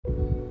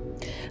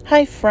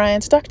Hi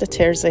friends, Dr.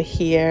 Terza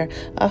here.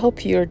 I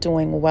hope you're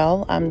doing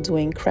well. I'm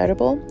doing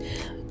incredible.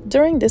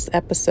 During this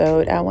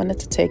episode, I wanted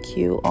to take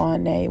you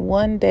on a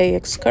one-day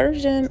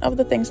excursion of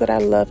the things that I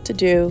love to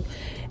do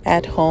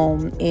at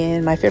home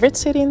in my favorite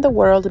city in the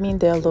world,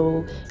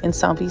 Mindelo, in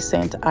Sao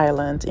Vicente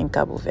Island in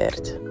Cabo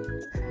Verde.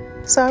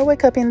 So I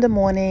wake up in the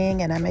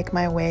morning and I make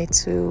my way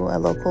to a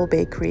local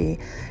bakery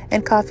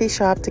and coffee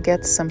shop to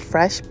get some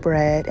fresh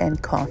bread and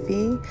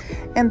coffee.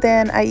 And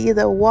then I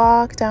either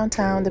walk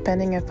downtown,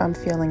 depending if I'm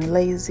feeling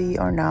lazy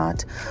or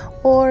not,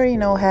 or,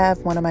 have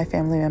one of my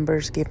family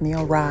members give me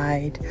a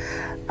ride.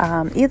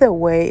 Either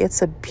way,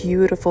 it's a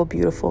beautiful,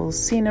 beautiful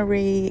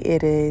scenery.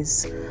 It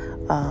is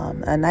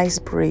a nice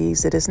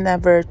breeze. It is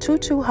never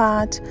too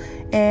hot,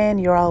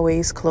 and you're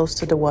always close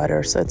to the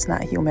water, so it's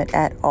not humid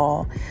at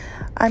all.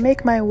 I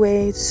make my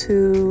way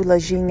to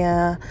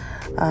Laginha.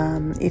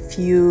 If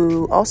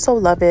you also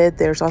love it,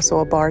 there's also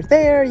a bar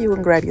there. You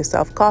can grab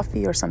yourself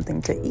coffee or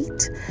something to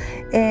eat.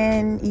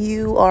 And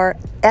you are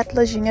at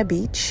Laginha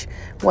Beach,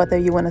 whether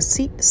you want to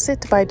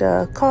sit by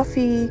the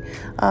coffee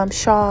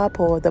shop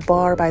or the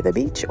bar by the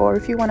beach, or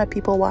if you want to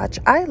people watch.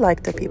 I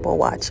like to people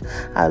watch.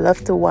 I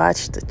love to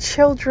watch the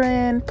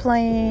children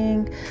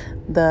playing,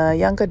 the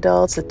young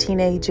adults, the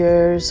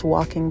teenagers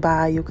walking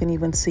by. You can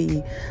even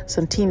see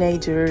some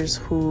teenagers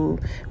who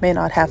may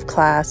not have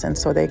class, and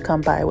so they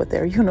come by with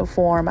their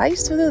uniform. I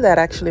used to do that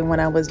actually when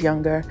I was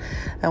younger,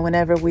 and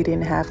whenever we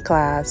didn't have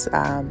class,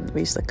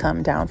 we used to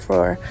come down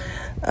for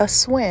a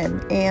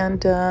swim.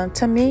 And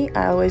to me,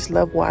 I always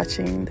love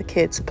watching the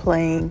kids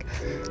playing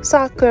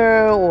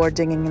soccer or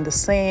digging in the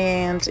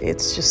sand.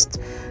 It's just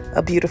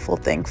a beautiful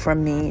thing for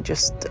me,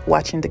 just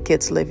watching the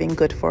kids living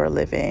good for a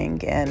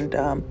living and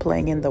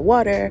playing in the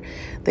water.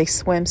 They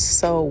swim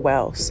so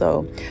well,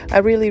 so I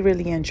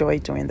really enjoy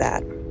doing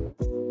that.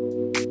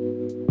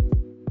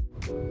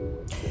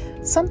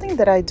 Something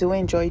that I do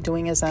enjoy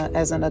doing as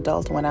an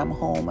adult when I'm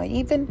home, I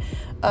even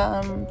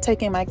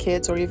taking my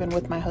kids or even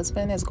with my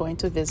husband, is going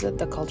to visit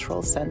the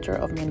cultural center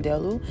of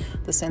Mindelo,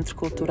 the Centro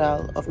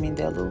Cultural of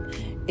Mindelo.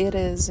 It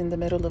is in the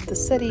middle of the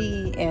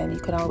city, and you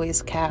can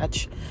always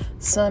catch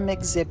some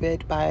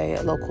exhibit by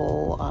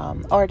local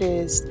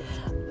artists.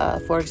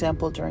 For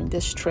example, during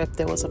this trip,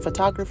 there was a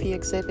photography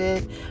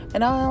exhibit,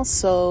 and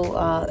also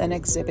an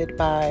exhibit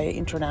by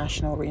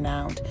international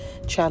renowned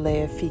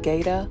Chale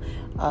Figueira,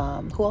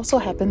 who also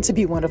happened to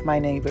be one of my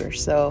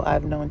neighbors. So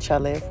I've known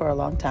Chale for a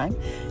long time.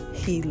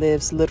 He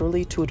lives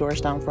literally 2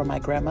 doors down from my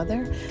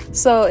grandmother.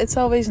 So it's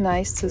always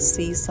nice to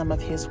see some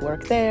of his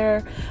work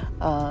there.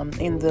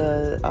 In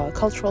the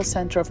cultural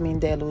center of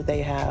Mindelo,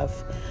 they have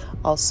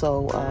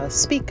also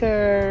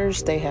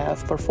speakers, they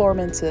have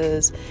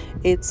performances.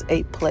 It's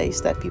a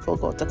place that people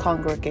go to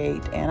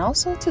congregate and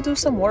also to do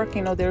some work.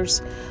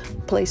 There's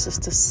places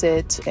to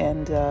sit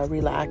and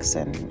relax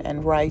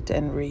and write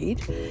and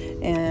read.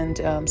 And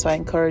so I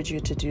encourage you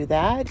to do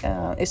that.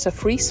 It's a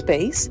free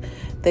space.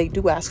 They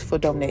do ask for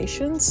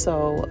donations,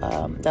 so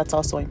that's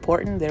also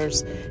important.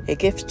 There's a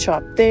gift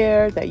shop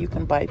there that you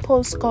can buy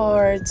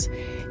postcards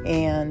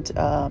and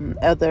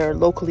other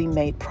locally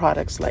made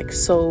products like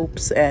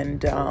soaps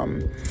and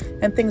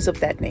things of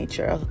that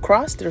nature.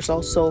 Across, there's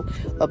also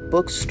a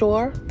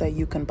bookstore that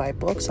you can buy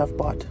books. I've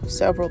bought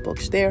several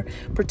books there,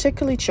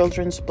 particularly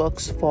children's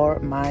books for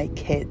my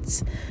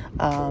kids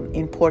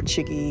in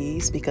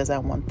Portuguese, because I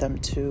want them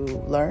to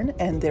learn.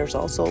 And there's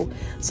also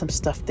some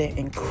stuff there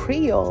in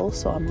Creole,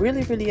 so I'm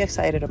really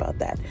excited about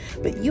that.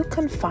 But you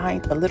can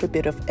find a little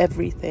bit of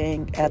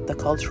everything at the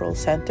cultural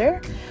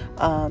center,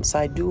 so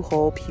I do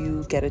hope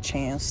you get a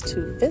chance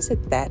to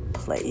visit that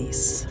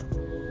place.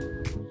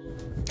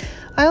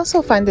 I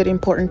also find it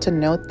important to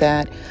note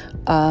that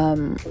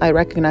I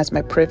recognize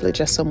my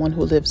privilege as someone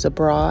who lives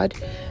abroad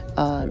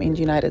in the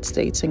United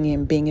States, and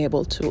in being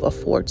able to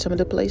afford some of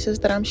the places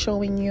that I'm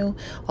showing you.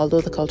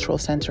 Although the cultural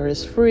center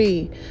is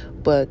free,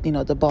 but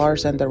the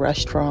bars and the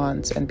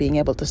restaurants and being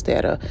able to stay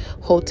at a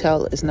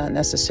hotel is not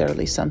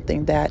necessarily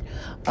something that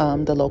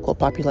the local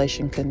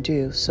population can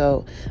do.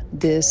 So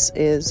this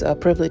is a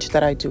privilege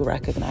that I do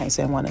recognize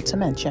and wanted to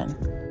mention.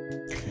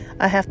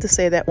 I have to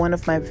say that one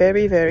of my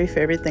very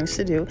favorite things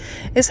to do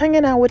is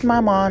hanging out with my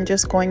mom,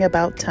 just going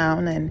about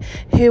town. And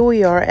here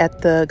we are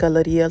at the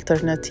Galeria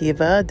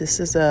Alternativa.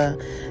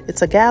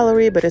 It's a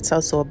gallery, but it's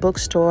also a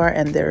bookstore,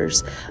 and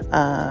there's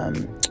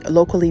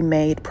locally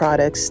made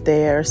products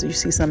there. So you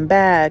see some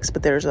bags,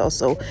 but there's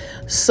also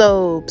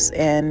soaps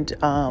and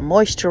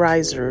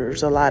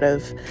moisturizers, a lot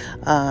of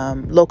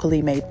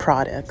locally made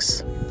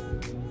products.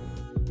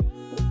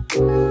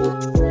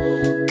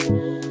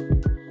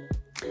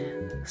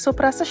 So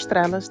Praca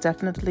Estrela is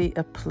definitely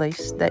a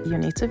place that you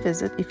need to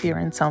visit if you're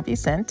in Sao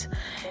Vicente.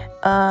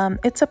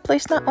 It's a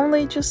place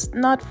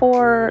not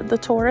for the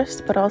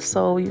tourists, but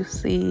also you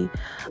see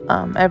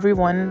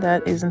everyone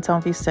that is in Sao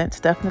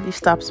Vicente definitely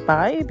stops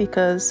by,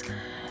 because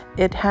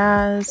it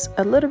has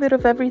a little bit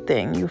of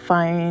everything. You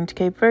find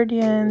Cape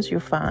Verdeans, you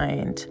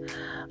find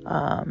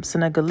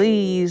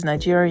Senegalese,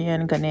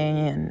 Nigerian,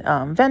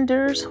 Ghanaian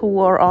vendors who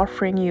are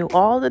offering you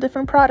all the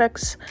different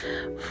products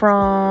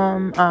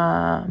from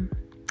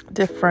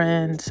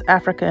different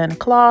African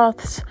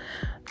cloths,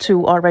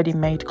 to already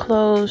made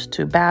clothes,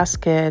 to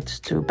baskets,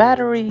 to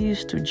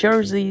batteries, to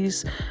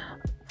jerseys,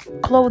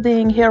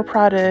 clothing, hair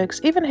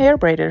products, even hair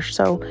braiders.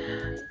 So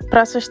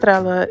Praca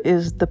Estrela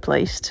is the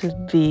place to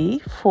be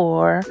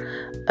for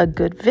a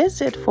good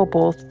visit for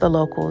both the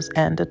locals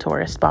and the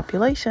tourist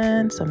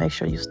population. So make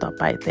sure you stop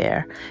by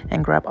there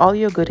and grab all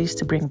your goodies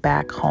to bring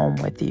back home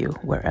with you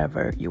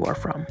wherever you are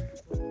from.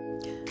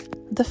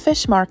 The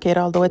fish market,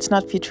 although it's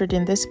not featured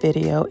in this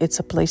video, it's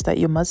a place that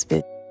you must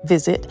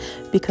visit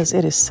because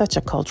it is such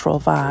a cultural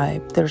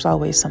vibe. There's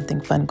always something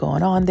fun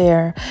going on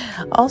there.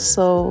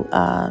 Also,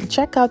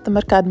 check out the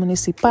Mercado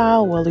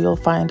Municipal, where you'll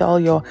find all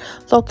your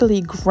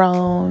locally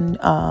grown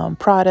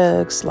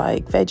products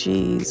like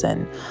veggies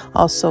and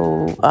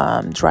also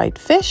dried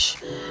fish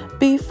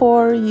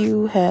before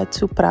you head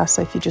to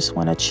Praça if you just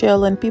want to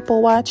chill and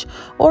people watch,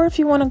 or if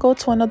you want to go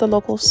to another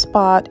local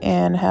spot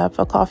and have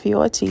a coffee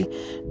or a tea.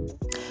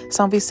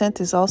 Sao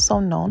Vicente is also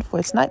known for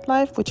its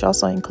nightlife, which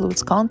also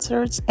includes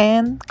concerts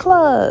and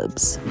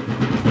clubs.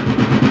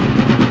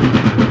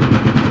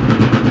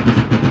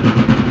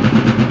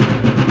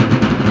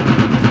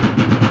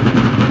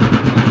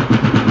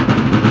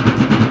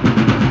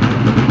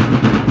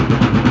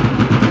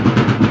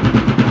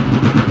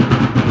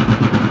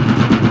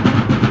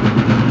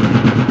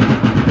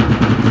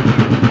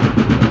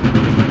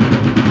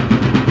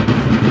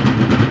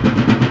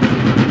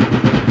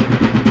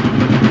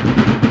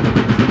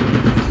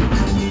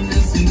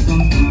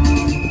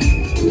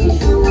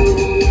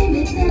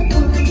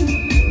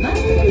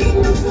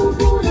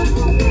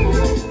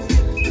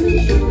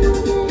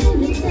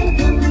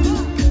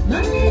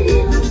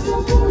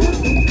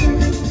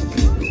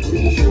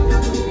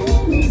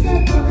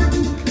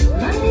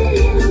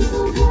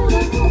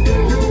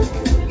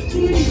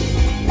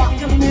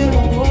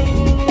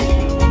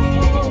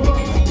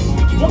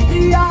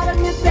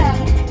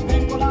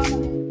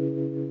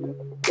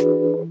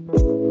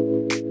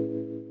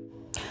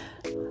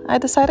 I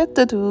decided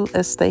to do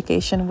a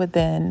staycation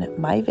within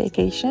my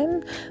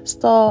vacation.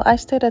 So I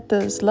stayed at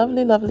this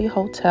lovely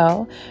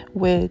hotel,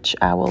 which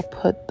I will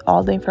put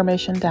all the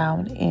information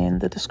down in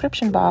the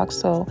description box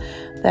so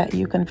that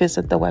you can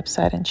visit the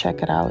website and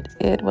check it out.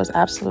 It was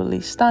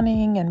absolutely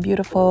stunning and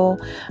beautiful.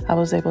 I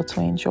was able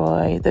to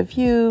enjoy the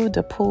view,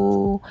 the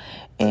pool,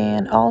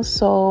 and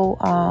also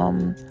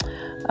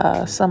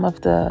some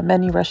of the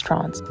many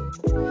restaurants.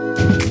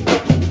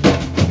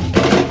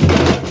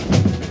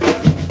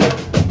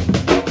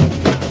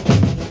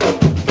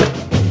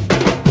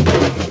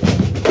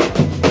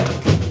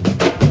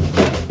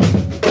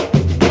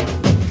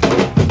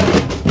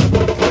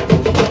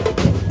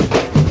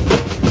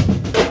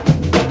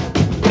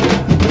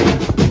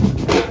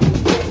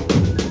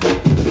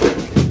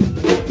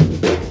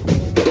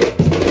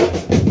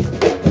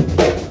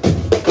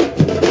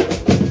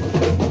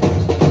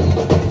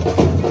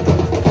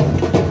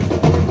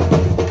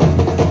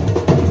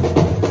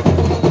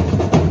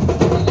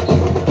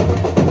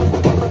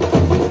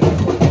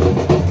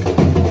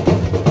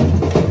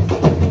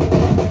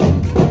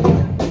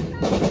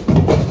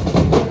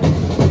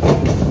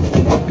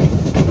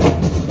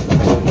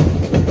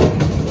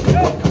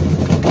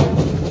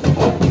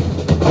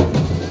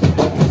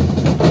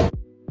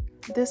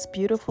 This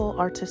beautiful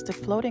artistic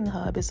floating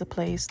hub is a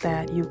place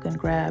that you can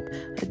grab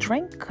a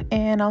drink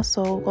and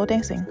also go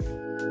dancing.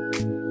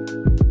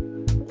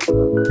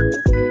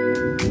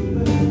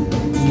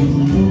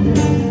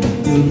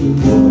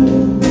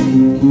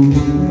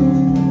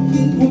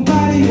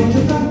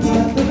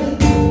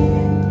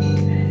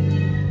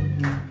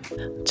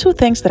 Two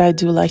things that I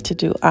do like to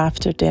do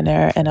after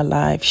dinner and a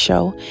live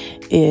show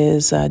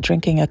is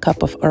drinking a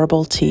cup of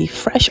herbal tea,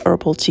 fresh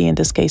herbal tea, in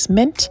this case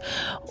mint,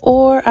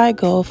 or I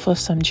go for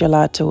some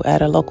gelato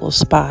at a local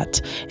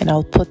spot, and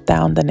I'll put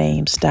down the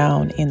names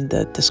down in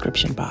the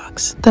description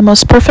box. The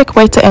most perfect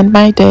way to end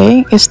my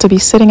day is to be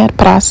sitting at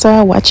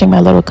Praça watching my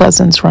little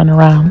cousins run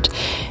around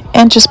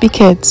and just be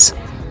kids.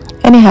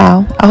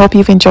 Anyhow, I hope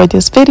you've enjoyed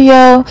this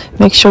video.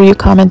 Make sure you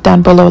comment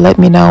down below, let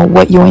me know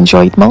what you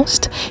enjoyed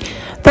most.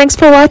 Thanks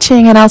for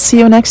watching, and I'll see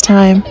you next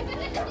time.